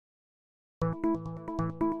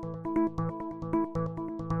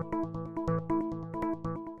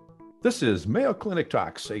This is Mayo Clinic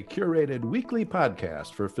Talks, a curated weekly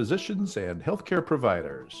podcast for physicians and healthcare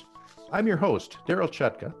providers. I'm your host, Daryl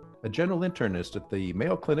Chutka, a general internist at the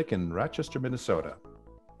Mayo Clinic in Rochester, Minnesota.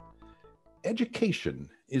 Education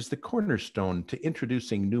is the cornerstone to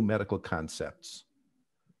introducing new medical concepts.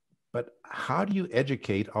 But how do you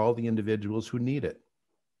educate all the individuals who need it?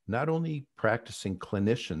 Not only practicing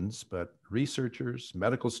clinicians, but researchers,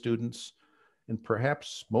 medical students, and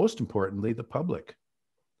perhaps most importantly, the public.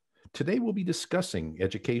 Today, we'll be discussing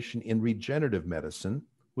education in regenerative medicine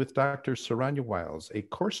with Dr. Saranya Wyles, a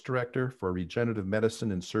course director for regenerative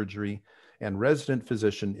medicine and surgery and resident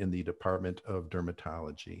physician in the Department of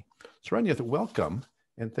Dermatology. Saranya, welcome,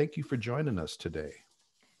 and thank you for joining us today.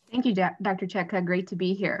 Thank you, Dr. Chetka. Great to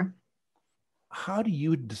be here. How do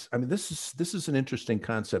you, this is an interesting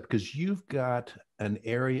concept because you've got an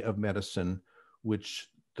area of medicine which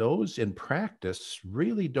those in practice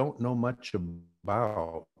really don't know much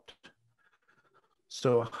about.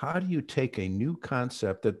 So how do you take a new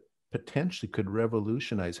concept that potentially could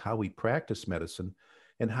revolutionize how we practice medicine,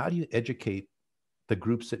 and how do you educate the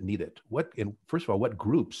groups that need it? First of all, what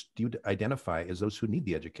groups do you identify as those who need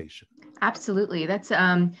the education? Absolutely. That's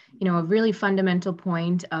a really fundamental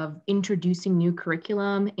point of introducing new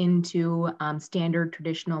curriculum into standard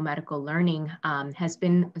traditional medical learning has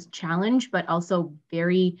been a challenge, but also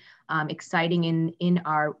very exciting in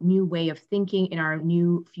our new way of thinking, in our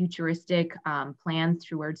new futuristic plans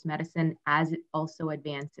towards medicine as it also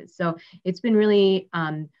advances. So it's been really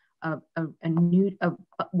a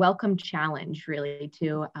welcome challenge, really,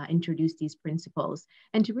 to introduce these principles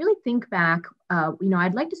and to really think back.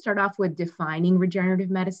 I'd like to start off with defining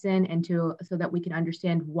regenerative medicine so that we can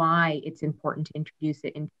understand why it's important to introduce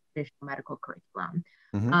it into traditional medical curriculum.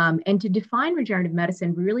 Mm-hmm. And to define regenerative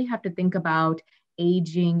medicine, we really have to think about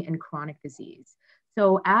aging and chronic disease.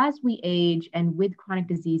 So as we age and with chronic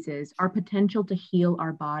diseases, our potential to heal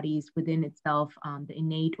our bodies within itself, the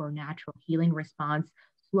innate or natural healing response,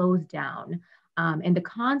 slows down. And the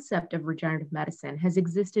concept of regenerative medicine has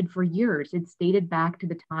existed for years. It's dated back to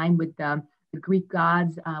the time with the Greek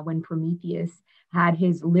gods when Prometheus had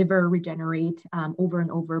his liver regenerate over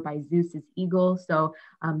and over by Zeus's eagle. So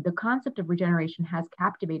the concept of regeneration has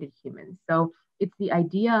captivated humans. So it's the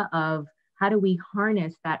idea of how do we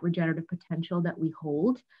harness that regenerative potential that we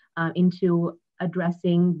hold into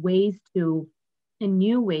addressing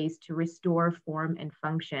new ways to restore form and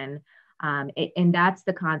function. And that's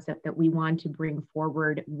the concept that we want to bring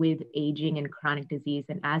forward with aging and chronic disease.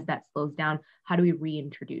 And as that slows down, how do we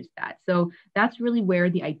reintroduce that? So that's really where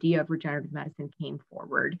the idea of regenerative medicine came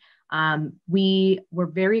forward. We were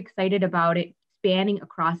very excited about it spanning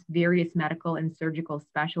across various medical and surgical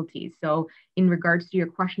specialties. So in regards to your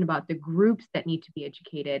question about the groups that need to be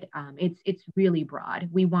educated, it's really broad.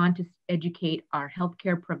 We want to educate our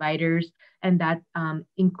healthcare providers, and that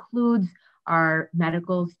includes our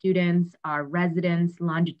medical students, our residents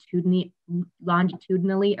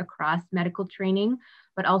longitudinally across medical training,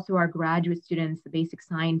 but also our graduate students, the basic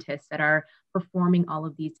scientists that are performing all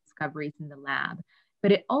of these discoveries in the lab.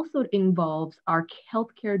 But it also involves our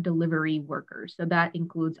healthcare delivery workers. So that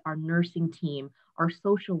includes our nursing team, our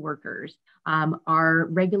social workers, our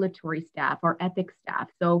regulatory staff, our ethics staff.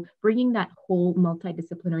 So bringing that whole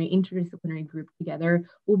multidisciplinary, interdisciplinary group together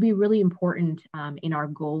will be really important in our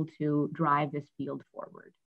goal to drive this field forward.